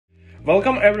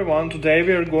Welcome everyone. Today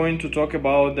we are going to talk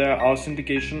about the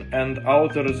authentication and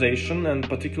authorization, and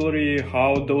particularly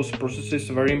how those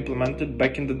processes were implemented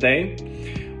back in the day,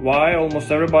 why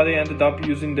almost everybody ended up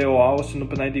using the OAuth and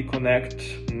OpenID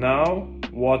Connect now,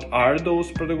 what are those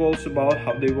protocols about,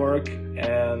 how they work,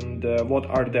 and what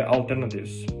are the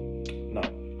alternatives now.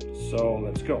 So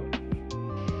let's go.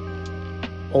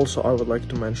 Also, I would like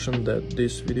to mention that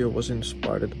this video was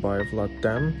inspired by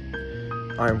Vlad.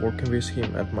 I'm working with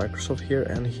him at Microsoft here,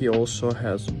 and he also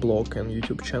has a blog and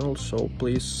YouTube channel, so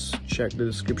please check the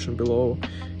description below.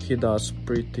 He does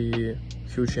pretty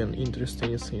huge and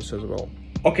interesting things as well.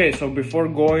 Okay, so before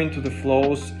going to the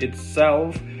flows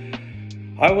itself,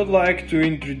 I would like to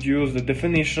introduce the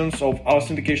definitions of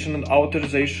authentication and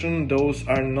authorization. Those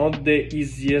are not the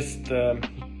easiest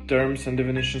terms and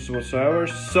definitions whatsoever.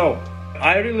 So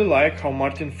I really like how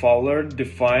Martin Fowler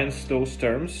defines those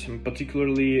terms, and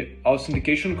particularly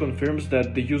authentication confirms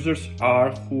that the users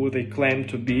are who they claim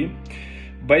to be.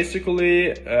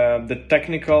 Basically, the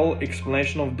technical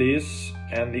explanation of this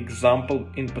and example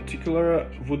in particular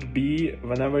would be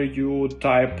whenever you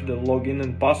type the login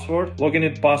and password. Login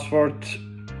and password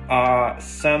are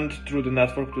sent through the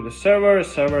network to the server.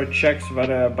 Server checks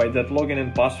whether by that login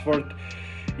and password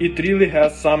it really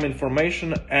has some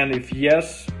information, and if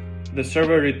yes, the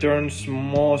server returns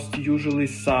most usually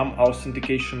some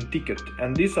authentication ticket,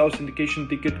 and this authentication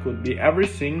ticket could be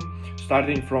everything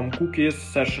starting from cookies,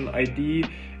 session ID,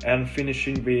 and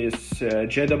finishing with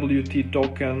JWT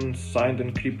token, signed,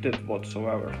 encrypted,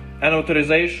 whatsoever. And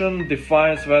authorization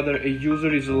defines whether a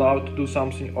user is allowed to do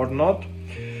something or not.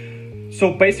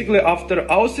 So basically, after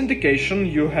authentication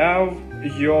you have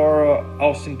your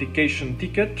authentication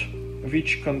ticket,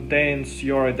 which contains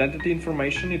your identity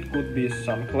information. It could be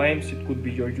some claims, it could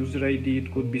be your user ID,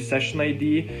 it could be session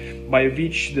ID, by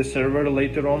which the server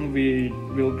later on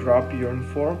will grab your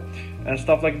info and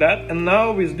stuff like that. And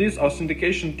now with this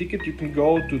authentication ticket you can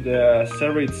go to the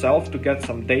server itself to get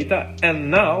some data, and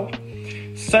now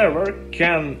server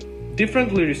can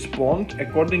differently respond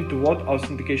according to what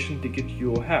authentication ticket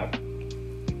you have.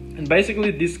 And basically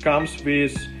this comes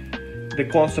with the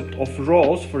concept of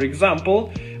roles, for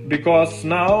example, because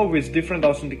now with different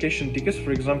authentication tickets,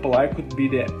 for example, I could be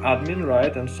the admin,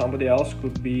 right, and somebody else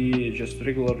could be just a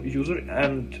regular user,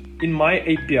 and in my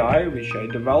API which I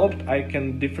developed, I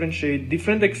can differentiate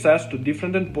different access to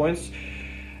different endpoints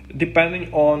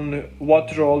depending on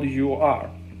what role you are.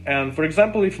 And for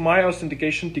example, if my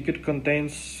authentication ticket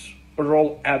contains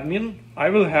role admin, I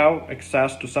will have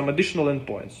access to some additional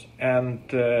endpoints, and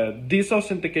this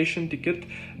authentication ticket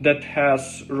that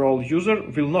has role user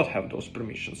will not have those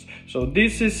permissions. So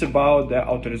this is about the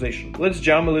authorization. Let's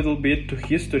jump a little bit to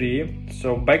history.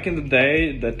 So back in the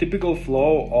day, the typical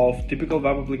flow of typical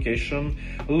web application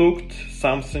looked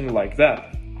something like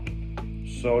that.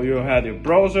 So you had your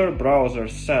browser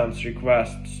sends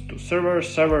requests to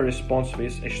server responds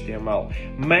with HTML.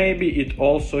 Maybe it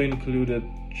also included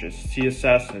just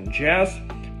CSS and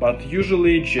JS, but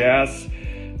usually JS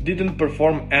didn't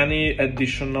perform any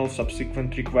additional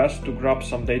subsequent requests to grab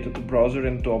some data to browser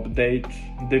and to update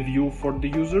the view for the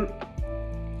user.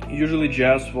 Usually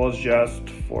JS was just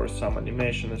for some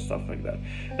animation and stuff like that.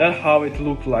 That's how it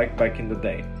looked like back in the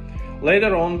day.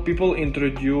 Later on, people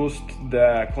introduced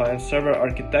the client-server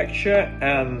architecture,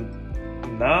 and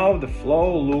now the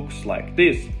flow looks like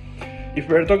this. If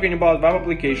we're talking about web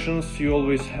applications, you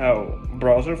always have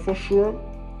browser for sure,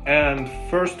 and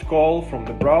first call from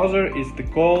the browser is the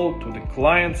call to the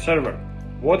client server.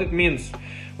 What it means: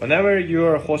 whenever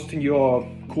you're hosting your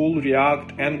cool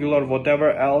React, Angular,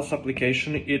 whatever else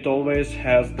application, it always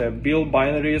has the build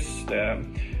binaries,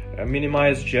 the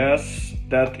minimized JS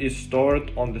that is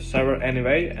stored on the server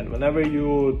anyway, and whenever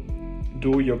you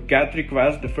do your GET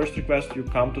request, the first request, you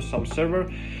come to some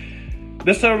server.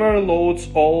 The server loads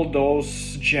all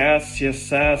those JS,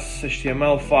 CSS,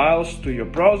 HTML files to your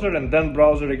browser, and then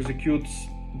browser executes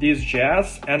this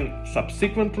JS and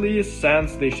subsequently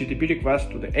sends the HTTP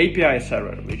request to the API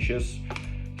server, which is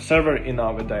server in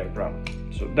our diagram.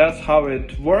 So that's how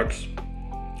it works.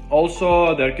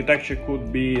 Also, the architecture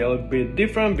could be a little bit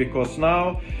different because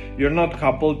now you're not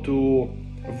coupled to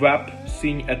web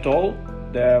scene at all.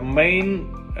 The main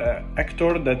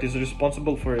actor that is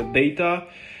responsible for the data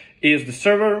is the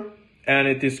server, and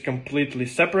it is completely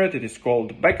separate. It is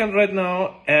called backend right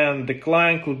now, and the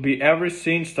client could be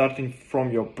everything starting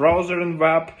from your browser and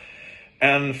web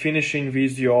and finishing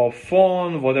with your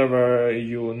phone, whatever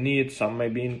you need, some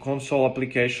maybe in console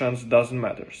applications, doesn't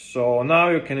matter. So now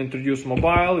you can introduce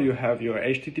mobile, you have your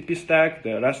HTTP stack,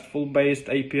 the RESTful based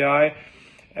API,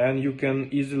 and you can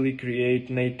easily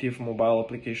create native mobile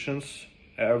applications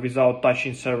without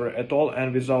touching server at all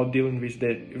and without dealing with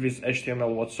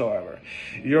HTML whatsoever.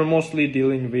 You're mostly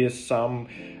dealing with some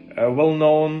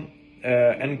well-known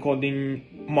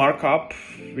encoding markup,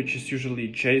 which is usually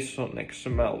JSON,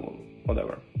 XML, or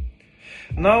whatever.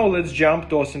 Now let's jump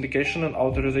to authentication and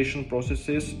authorization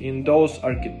processes in those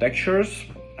architectures.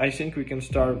 I think we can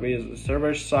start with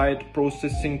server-side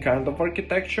processing kind of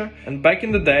architecture. And back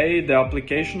in the day, the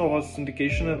application of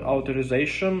authentication and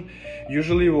authorization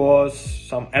usually was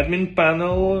some admin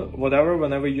panel, whatever,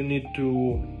 whenever you need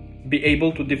to be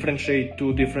able to differentiate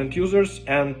two different users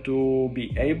and to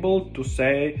be able to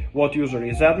say what user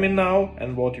is admin now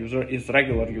and what user is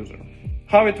regular user.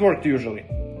 How it worked usually?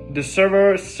 The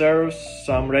server serves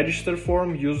some register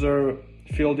form, user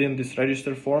filled in this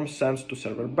register form, sends to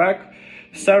server back.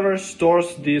 Server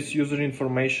stores this user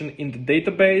information in the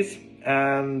database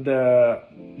and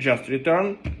just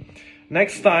return.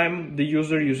 Next time the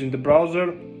user using the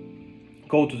browser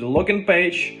go to the login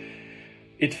page,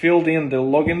 it filled in the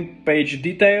login page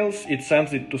details, it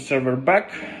sends it to server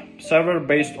back. Server,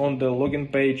 based on the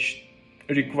login page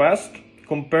request,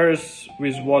 compares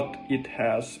with what it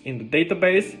has in the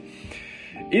database.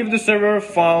 If the server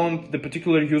found the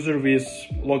particular user with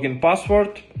login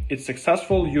password, it's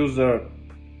successful. User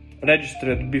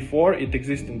registered before, it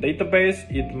exists in database,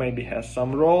 it maybe has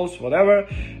some roles, whatever.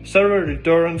 Server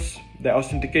returns the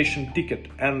authentication ticket,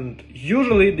 and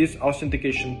usually this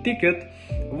authentication ticket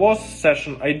was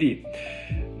session ID,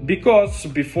 because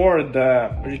before the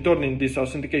returning this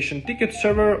authentication ticket,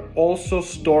 server also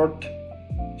stored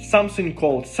something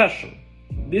called session.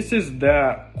 This is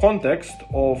the context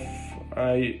of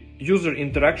a user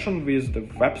interaction with the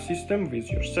web system,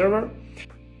 with your server.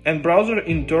 And browser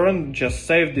in turn just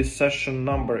saved this session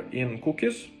number in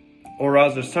cookies, or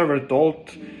rather server told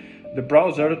the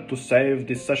browser to save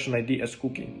this session ID as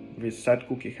cookie, with set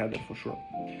cookie header for sure.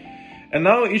 And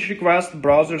now each request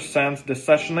browser sends the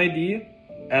session ID,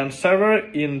 and server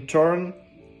in turn,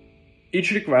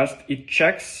 each request, it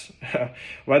checks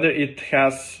whether it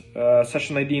has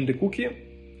session ID in the cookie,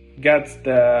 gets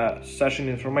the session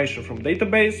information from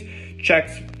database,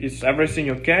 checks is everything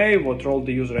okay, what role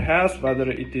the user has, whether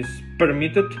it is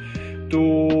permitted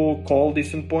to call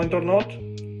this endpoint or not.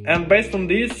 And based on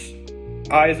this,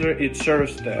 either it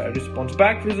serves the response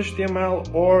back with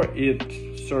HTML or it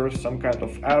serves some kind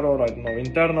of error, I don't know,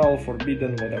 internal,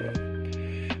 forbidden, whatever.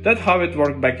 That's how it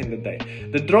worked back in the day.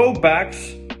 The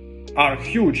drawbacks are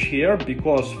huge here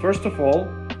because, first of all,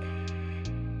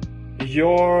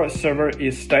 your server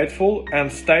is stateful, and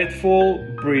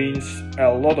stateful brings a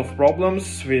lot of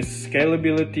problems with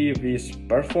scalability, with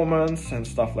performance and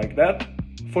stuff like that.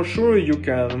 For sure, you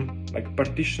can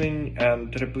partition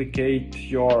and replicate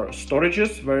your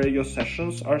storages where your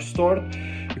sessions are stored.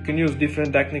 You can use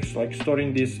different techniques like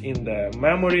storing this in the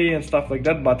memory and stuff like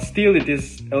that, but still it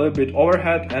is a little bit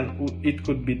overhead and it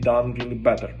could be done really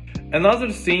better.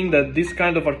 Another thing that this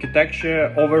kind of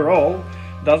architecture overall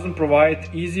doesn't provide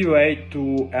easy way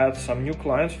to add some new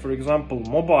clients, for example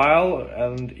mobile,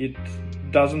 and it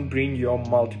doesn't bring your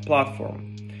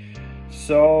multi-platform.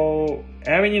 So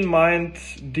having in mind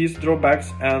these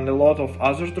drawbacks and a lot of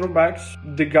other drawbacks,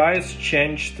 the guys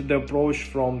changed the approach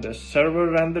from the server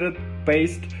rendered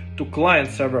based to client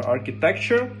server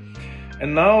architecture,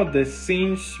 and now the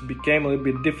scenes became a little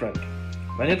bit different.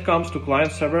 When it comes to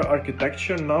client server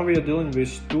architecture, now we are dealing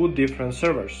with two different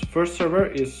servers. First server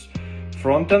is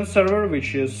front-end server,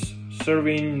 which is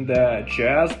serving the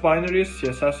JS binaries,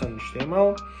 CSS and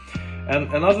HTML,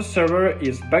 and another server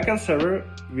is backend server,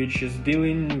 which is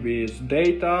dealing with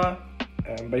data,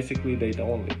 and basically data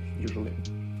only, usually.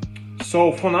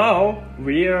 So for now,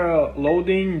 we are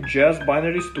loading JS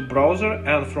binaries to browser,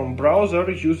 and from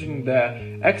browser, using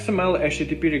the XML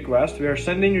HTTP request, we are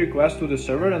sending requests to the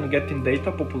server and getting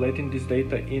data, populating this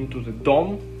data into the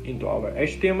DOM, into our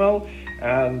HTML,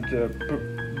 and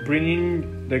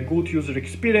bringing the good user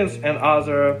experience and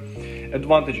other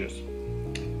advantages.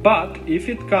 But if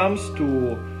it comes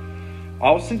to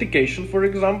authentication, for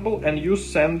example, and you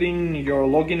sending your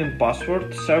login and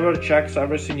password, server checks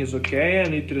everything is okay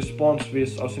and it responds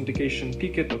with authentication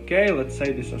ticket, okay, let's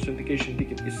say this authentication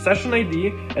ticket is session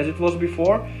ID as it was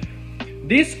before,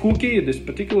 this cookie, this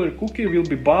particular cookie will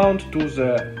be bound to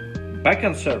the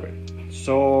backend server,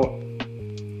 so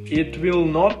it will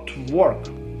not work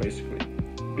basically,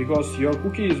 because your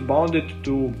cookie is bounded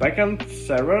to backend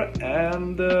server,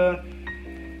 and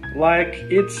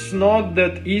it's not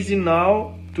that easy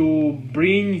now to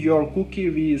bring your cookie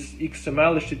with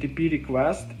XML HTTP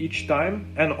request each time,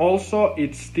 and also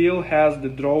it still has the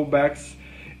drawbacks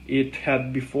it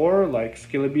had before, like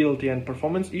scalability and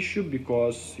performance issue,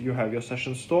 because you have your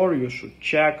session store, you should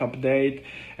check, update,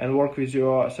 and work with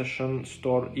your session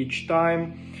store each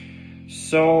time.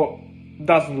 So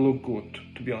doesn't look good,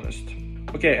 to be honest.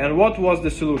 Okay, and what was the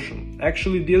solution?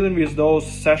 Actually dealing with those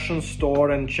session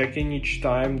store and checking each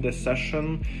time the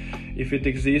session, if it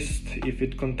exists, if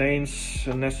it contains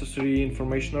necessary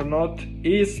information or not,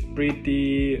 is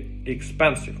pretty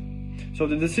expensive. So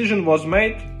the decision was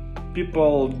made,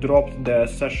 people dropped the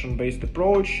session-based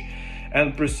approach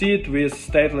and proceed with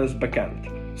stateless backend.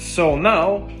 So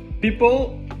now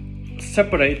people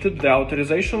separated the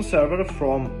authorization server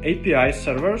from API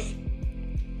servers,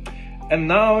 and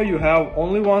now you have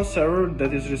only one server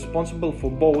that is responsible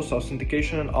for both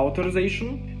authentication and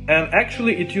authorization. And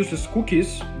actually it uses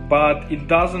cookies, but it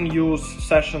doesn't use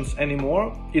sessions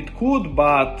anymore. It could,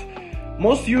 but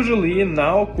most usually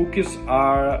now cookies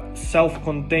are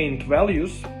self-contained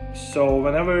values. So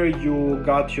whenever you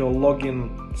got your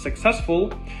login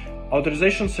successful,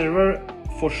 authorization server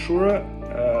for sure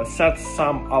sets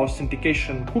some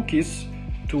authentication cookies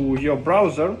to your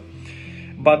browser,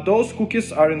 but those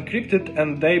cookies are encrypted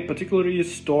and they particularly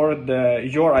store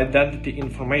your identity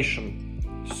information.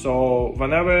 So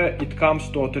whenever it comes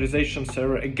to authorization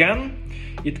server again,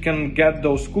 it can get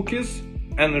those cookies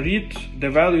and read the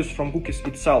values from cookies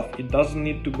itself. It doesn't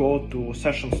need to go to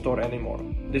session store anymore.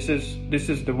 This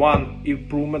is the one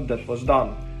improvement that was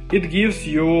done. It gives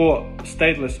you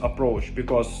stateless approach,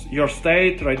 because your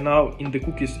state right now in the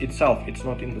cookies itself, it's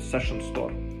not in the session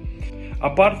store.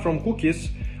 Apart from cookies,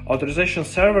 authorization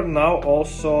server now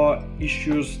also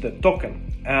issues the token.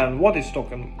 And what is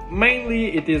token?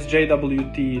 Mainly it is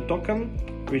JWT token,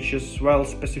 which is well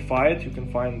specified. You can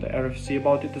find the RFC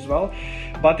about it as well.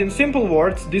 But in simple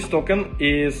words, this token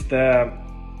is the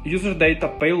user data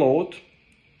payload.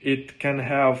 It can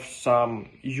have some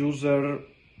user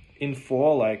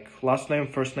info like last name,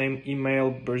 first name, email,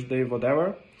 birthday,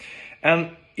 whatever. And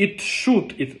it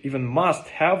even must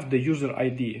have the user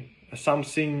ID,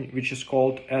 something which is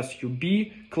called SUB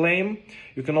claim.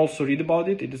 You can also read about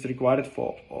it. It is required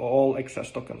for all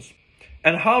access tokens.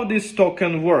 And how this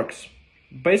token works?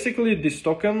 Basically, this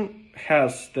token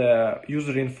has the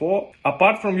user info.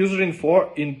 Apart from user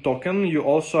info, in token, you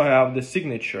also have the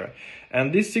signature.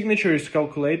 And this signature is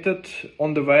calculated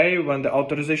on the way when the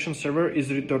authorization server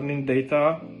is returning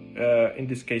data, in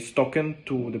this case token,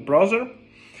 to the browser.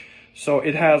 So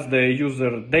it has the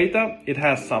user data, it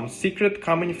has some secret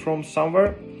coming from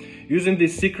somewhere. Using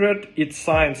this secret, it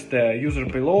signs the user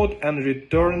payload and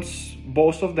returns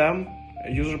both of them,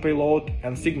 user payload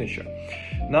and signature.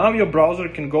 Now your browser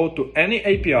can go to any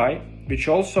API which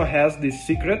also has this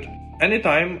secret.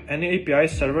 Anytime any API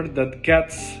server that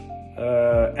gets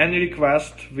any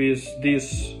request with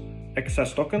this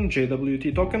access token,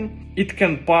 JWT token, it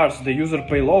can parse the user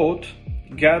payload,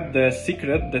 get the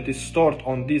secret that is stored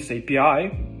on this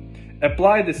API,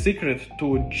 apply the secret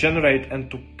to generate and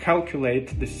to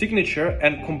calculate the signature,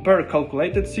 and compare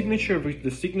calculated signature with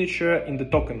the signature in the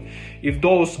token. If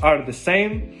those are the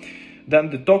same, then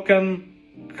the token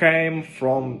came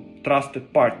from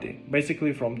trusted party,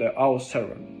 basically from the Auth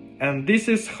server. And this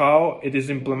is how it is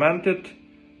implemented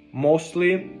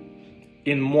mostly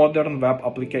in modern web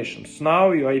applications.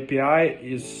 Now your API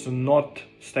is not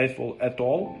stateful at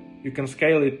all. You can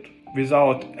scale it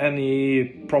without any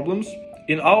problems.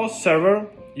 In Auth server,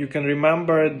 you can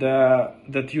remember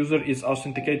that user is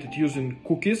authenticated using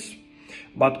cookies,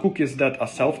 but cookies that are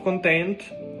self-contained,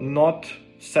 not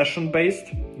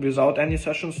session-based, without any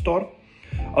session store.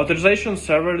 Authorization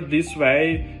server this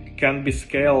way can be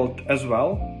scaled as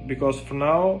well, because for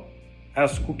now,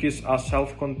 as cookies are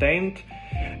self-contained,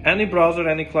 any browser,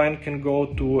 any client can go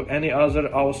to any other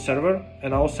Auth server,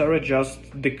 and Auth server just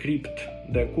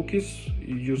decrypt the cookies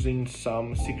using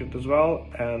some secret as well,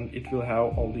 and it will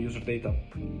have all the user data.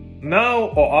 Now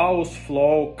OAuth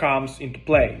flow comes into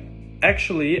play.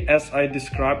 Actually, as I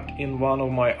described in one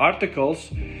of my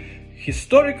articles,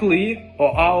 historically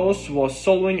OAuth was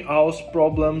solving Auth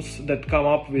problems that come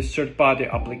up with third-party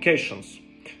applications.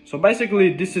 So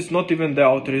basically this is not even the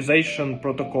authorization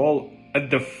protocol at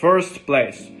the first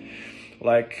place.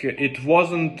 Like, it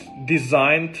wasn't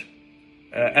designed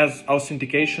as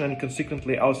authentication and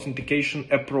consequently authentication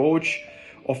approach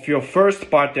of your first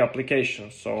party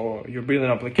application. So you build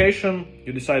an application,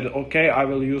 you decided, okay, I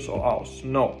will use OAuth.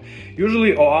 No,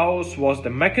 usually OAuth was the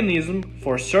mechanism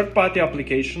for third party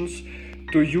applications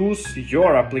to use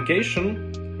your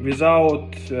application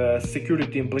without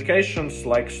security implications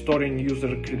like storing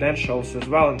user credentials as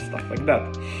well and stuff like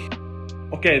that.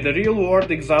 Okay, the real world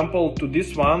example to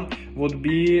this one would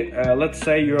be, let's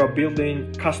say you are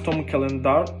building custom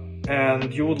calendar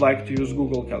and you would like to use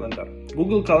Google Calendar.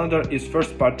 Google Calendar is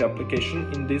first-party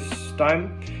application in this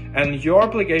time, and your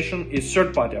application is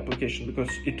third-party application because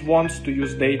it wants to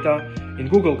use data in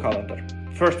Google Calendar,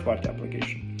 first-party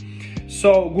application.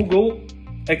 So Google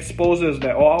exposes the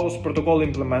OAuth protocol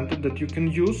implemented that you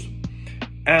can use,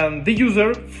 and the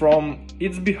user from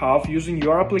its behalf using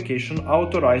your application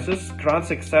authorizes,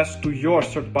 grants access to your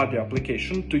third-party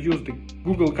application to use the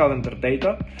Google Calendar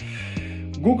data.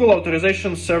 Google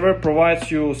Authorization server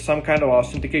provides you some kind of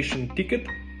authentication ticket.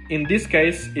 In this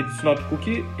case, it's not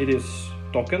cookie, it is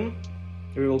token.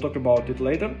 We will talk about it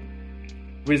later.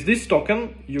 With this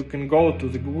token, you can go to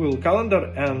the Google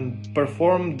Calendar and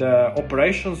perform the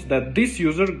operations that this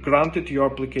user granted your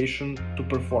application to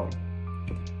perform.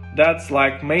 That's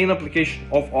like main application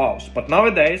of OAuth. But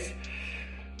nowadays,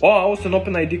 OAuth and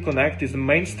OpenID Connect is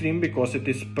mainstream because it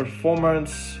is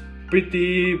performance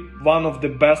pretty one of the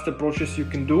best approaches you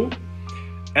can do,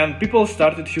 and people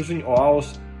started using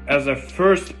OAuth as a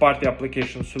first-party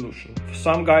application solution. For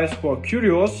some guys who are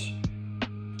curious,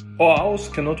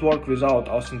 OAuth cannot work without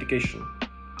authentication,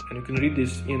 and you can read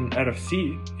this in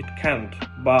RFC, it can't,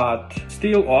 but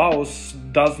still OAuth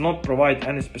does not provide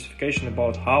any specification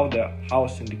about how the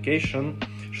authentication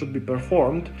should be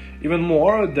performed. Even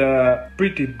more, the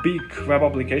pretty big web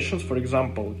applications, for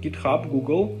example GitHub,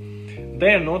 Google,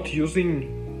 they are not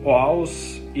using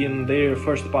OAuth in their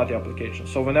first-party application.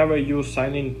 So whenever you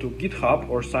sign in to GitHub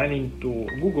or sign in to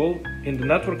Google, in the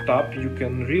network tab, you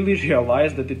can really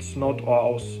realize that it's not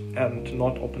OAuth and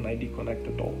not OpenID Connect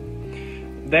at all.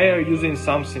 They are using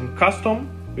something custom,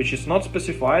 which is not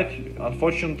specified.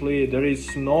 Unfortunately, there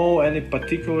is no any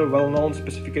particular well-known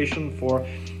specification for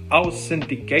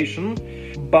authentication,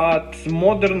 but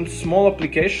modern small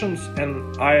applications,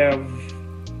 and I have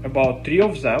about 3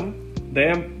 of them,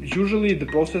 usually the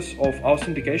process of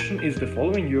authentication is the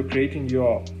following. You're creating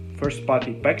your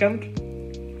first-party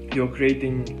backend, you're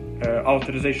creating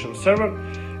authorization server,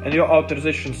 and your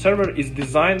authorization server is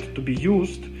designed to be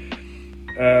used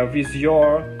with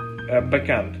your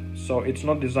backend. So it's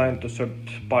not designed to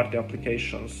third-party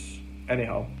applications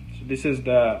anyhow. So this is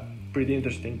the pretty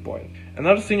interesting point.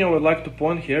 Another thing I would like to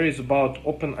point here is about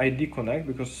OpenID Connect,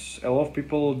 because a lot of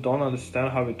people don't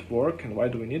understand how it works and why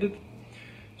do we need it.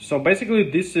 So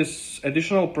basically this is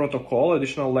additional protocol,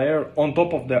 additional layer on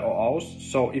top of the OAuth.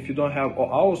 So if you don't have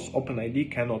OAuth,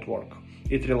 OpenID cannot work.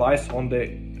 It relies on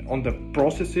the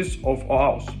processes of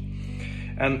OAuth.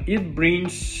 And it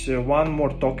brings one more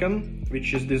token,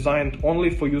 which is designed only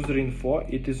for user info.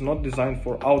 It is not designed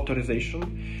for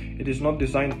authorization. It is not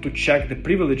designed to check the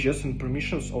privileges and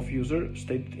permissions of user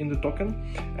stated in the token.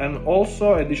 And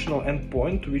also additional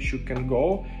endpoint, which you can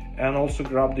go and also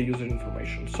grab the user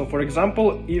information. So for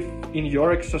example, if in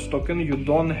your access token you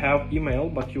don't have email,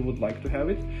 but you would like to have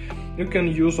it, you can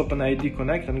use OpenID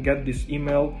Connect and get this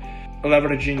email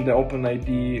leveraging the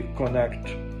OpenID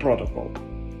Connect protocol.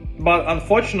 But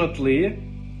unfortunately,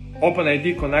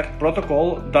 OpenID Connect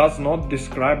protocol does not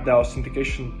describe the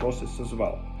authentication process as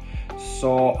well.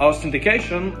 So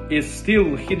authentication is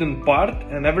still a hidden part,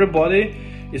 and everybody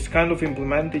is kind of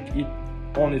implementing it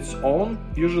on its own.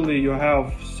 Usually you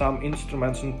have some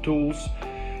instruments and tools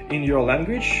in your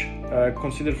language.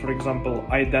 Consider, for example,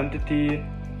 identity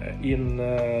in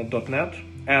 .NET,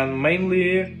 and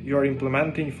mainly you're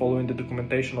implementing following the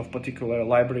documentation of particular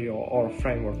library or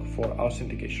framework for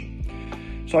authentication.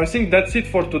 So I think that's it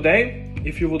for today.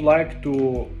 If you would like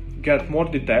to get more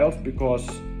details, because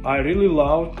I really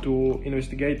love to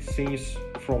investigate things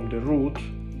from the root,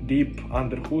 deep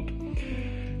under hood,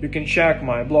 you can check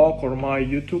my blog or my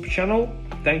YouTube channel.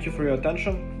 Thank you for your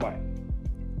attention. Bye.